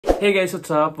Hey guys,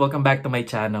 what's up? Welcome back to my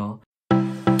channel.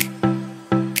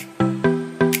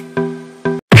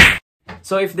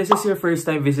 So if this is your first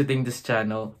time visiting this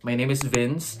channel, my name is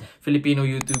Vinz, Filipino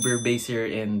YouTuber based here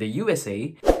in the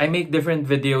USA. I make different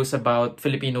videos about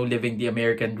Filipino living the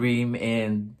American dream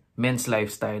and men's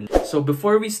lifestyle. So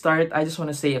before we start, I just want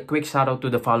to say a quick shout out to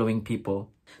the following people.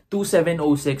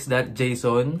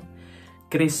 2706.Jason,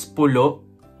 Chris Pulo,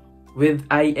 with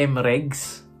I am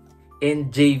Regs,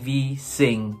 and JV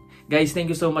Singh. Guys, thank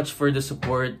you so much for the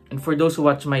support. And for those who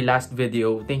watched my last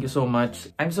video, thank you so much.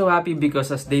 I'm so happy because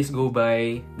as days go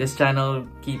by, this channel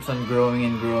keeps on growing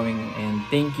and growing. And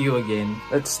thank you again.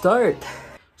 Let's start!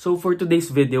 So for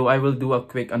today's video, I will do a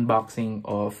quick unboxing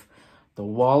of the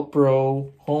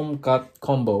wahlpro HOMECUT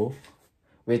combo,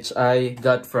 which I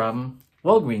got from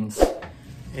Walgreens.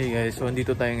 Hey guys, so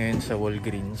andito tayo ngayon sa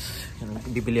Walgreens.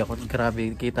 Bibili ako.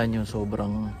 Grabe, kita nyo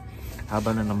sobrang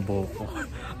haba na ng buhok ko.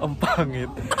 Ang pangit.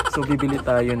 So bibili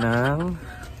tayo ng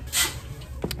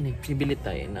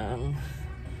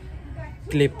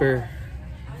clipper.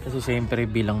 Kasi siyempre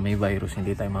bilang may virus,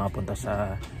 hindi tayo makapunta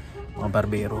sa mga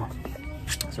barbero.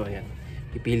 So ayan,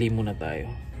 pipili muna tayo.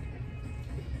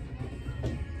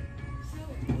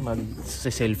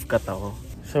 Mag-self cut ako.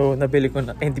 So nabili ko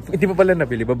na, hindi pa pala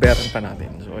nabili, babayaran pa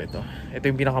natin. So ito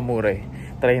yung pinakamura eh.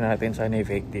 Try natin, sana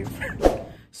effective.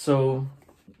 So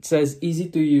it says easy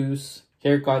to use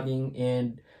hair cutting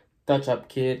and touch-up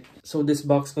kit. So this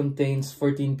box contains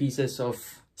 14 pieces of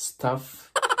stuff.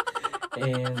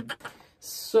 And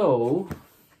so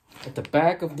at the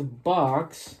back of the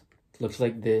box, it looks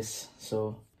like this.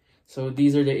 So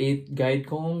these are the 8 guide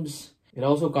combs. It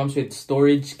also comes with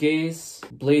storage case,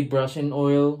 blade brush and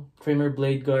oil, trimmer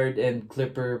blade guard, and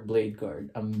clipper blade guard.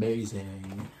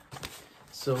 Amazing.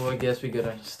 So I guess we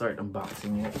gotta start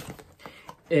unboxing it.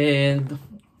 And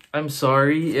I'm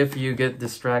sorry if you get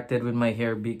distracted with my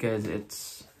hair because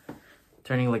it's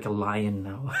turning like a lion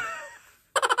now.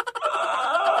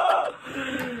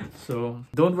 So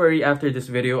don't worry, after this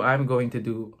video, I'm going to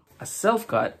do a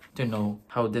self-cut to know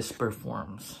how this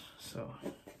performs. So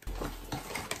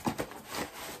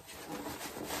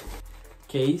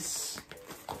case.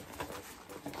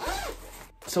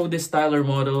 So this styler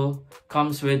model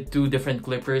comes with 2 different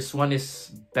clippers. One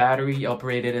is battery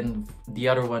operated and the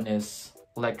other one is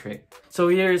electric. So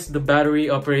here's the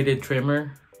battery operated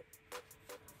trimmer.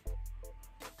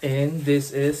 And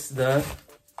this is the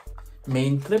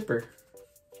main clipper.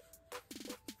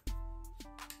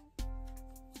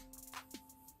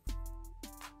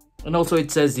 And also it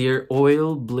says here,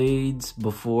 oil blades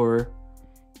before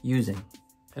using.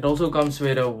 It also comes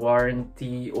with a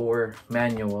warranty or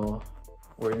manual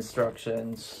or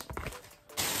instructions.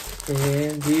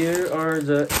 And here are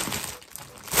the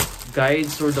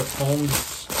guides or the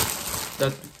combs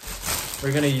that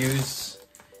we're gonna use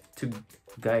to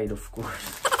guide, of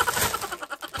course.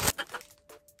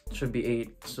 It should be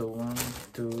 8. So 1,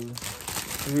 2,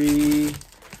 3,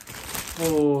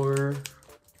 4,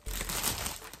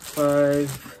 5,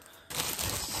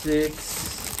 6,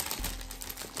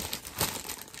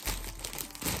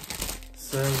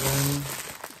 7,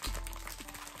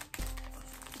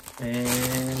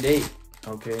 and 8.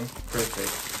 Okay,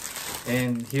 perfect.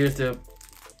 And here's the,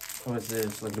 what's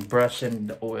this, like the brush and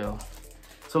the oil.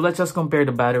 So let's just compare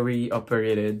the battery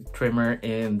operated trimmer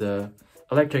and the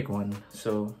electric one.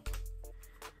 So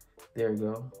there you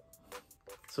go.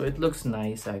 So it looks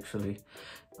nice actually.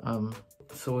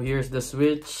 So here's the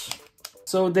switch.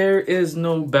 So there is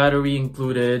no battery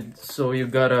included, so you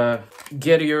gotta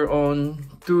get your own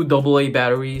 2 AA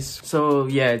batteries. So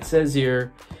yeah, it says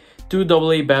here 2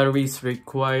 AA batteries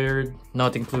required,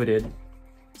 not included.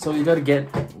 So you gotta get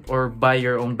or buy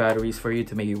your own batteries for you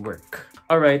to make it work.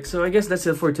 Alright, so I guess that's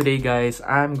it for today, guys.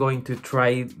 I'm going to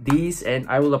try these and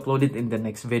I will upload it in the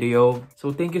next video.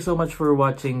 So thank you so much for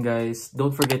watching, guys.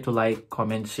 Don't forget to like,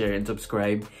 comment, share, and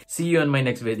subscribe. See you on my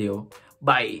next video.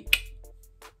 Bye!